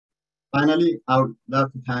Finally, I would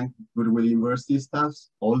love to thank Goodwill University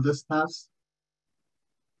staffs, all the staffs,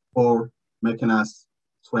 for making us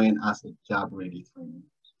train as a job-ready training.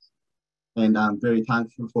 And I'm very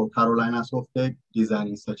thankful for Carolina Softtech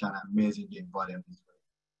designing such an amazing game volume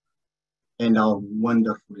and our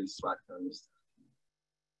wonderful instructors.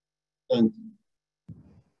 Thank you.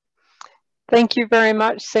 Thank you very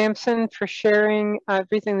much, Samson, for sharing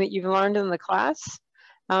everything that you've learned in the class.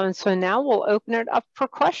 So now we'll open it up for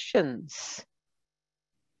questions.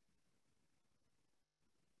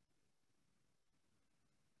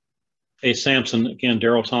 Hey, Samson, again,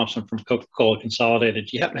 Daryl Thompson from Coca-Cola Consolidated.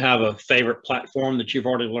 Do you happen to have a favorite platform that you've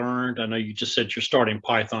already learned? I know you just said you're starting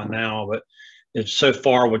Python now, but if so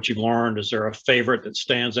far what you've learned, is there a favorite that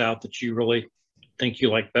stands out that you really think you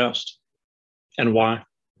like best, and why?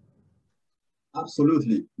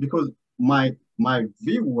 Absolutely, because my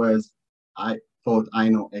view was, I thought I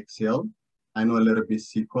know Excel, I know a little bit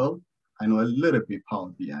SQL, I know a little bit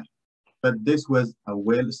Power BI, but this was a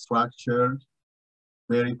well-structured,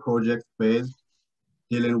 very project-based,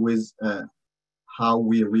 dealing with how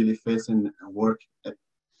we really face in a work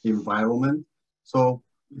environment. So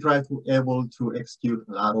we try to able to execute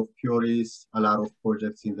a lot of theories, a lot of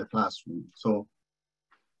projects in the classroom. So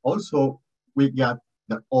also we got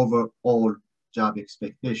the overall job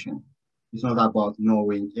expectation. It's not about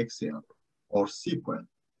knowing Excel or SQL,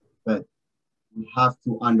 but we have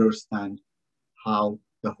to understand how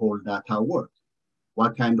the whole data works.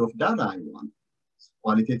 What kind of data I want.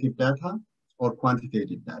 Qualitative data or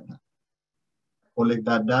quantitative data. Collect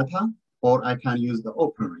that data, or I can use the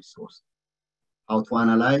open resource. How to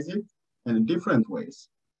analyze it in different ways.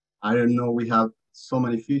 I don't know, we have so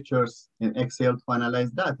many features in Excel to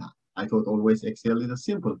analyze data. I thought always Excel is a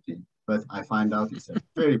simple thing, but I find out it's a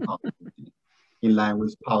very powerful thing in line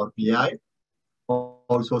with Power BI,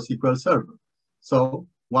 also SQL Server. So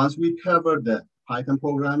once we cover the Python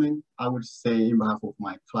programming, I would say in behalf of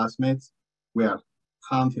my classmates, we are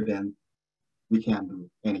confident we can do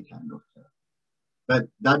any kind of job. But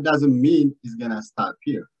that doesn't mean it's gonna stop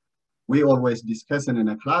here. We always discussing in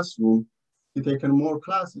a classroom to take more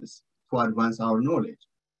classes to advance our knowledge.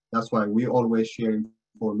 That's why we always share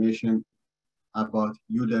information about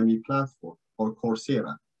Udemy platform or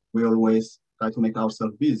Coursera. We always try to make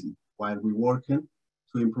ourselves busy while we're working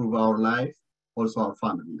to improve our life, also our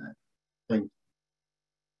family life. Thank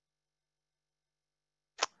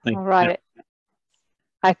you. All right.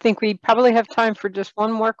 I think we probably have time for just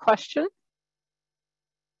one more question.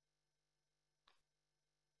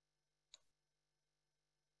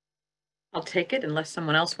 I'll take it unless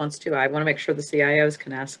someone else wants to. I want to make sure the CIOs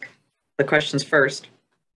can ask the questions first.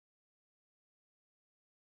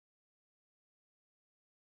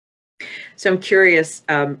 So I'm curious,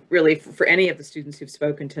 really, for any of the students who've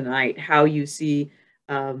spoken tonight, how you see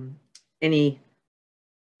any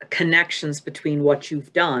connections between what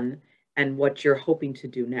you've done and what you're hoping to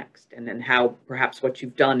do next, and then how perhaps what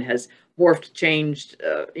you've done has morphed, changed,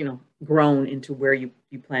 grown into where you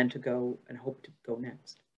plan to go and hope to go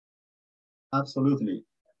next. Absolutely.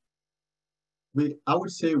 I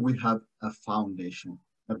would say we have a foundation,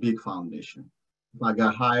 a big foundation. If I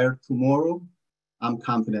got hired tomorrow, I'm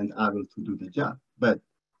confident I will to do the job, but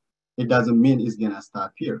it doesn't mean it's gonna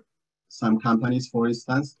stop here. Some companies, for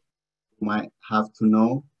instance, might have to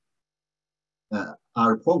know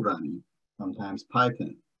our programming, sometimes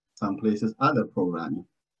Python, some places other programming.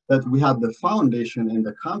 But we have the foundation and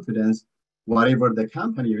the confidence, whatever the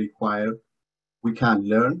company requires, we can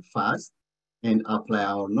learn fast and apply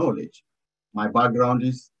our knowledge. My background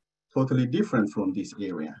is totally different from this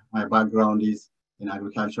area. My background is in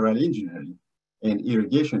agricultural engineering and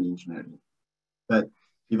irrigation engineering. But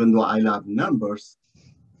even though I love numbers,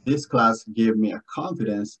 this class gave me a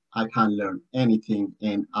confidence I can learn anything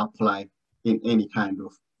and apply in any kind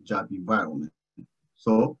of job environment.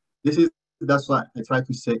 So that's why I try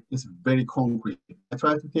to say it's very concrete. I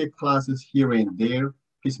try to take classes here and there,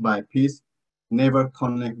 piece by piece, never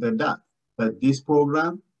connect the dots. But this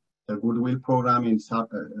program, the Goodwill program in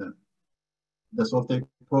the Softtech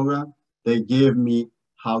program, they gave me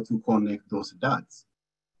how to connect those dots.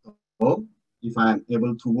 So if I'm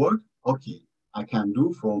able to work, okay, I can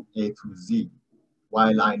do from A to Z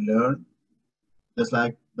while I learn. Just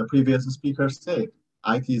like the previous speaker said,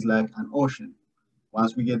 IT is like an ocean.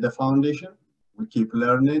 Once we get the foundation, we keep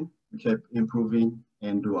learning, we keep improving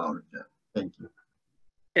and do our job. Thank you.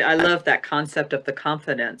 I love that concept of the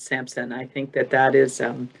confidence, Samson. I think that is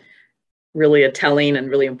really a telling and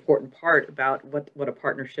really important part about what a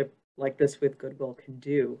partnership like this with Goodwill can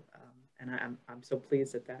do. And I'm so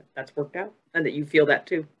pleased that that's worked out and that you feel that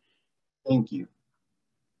too. Thank you.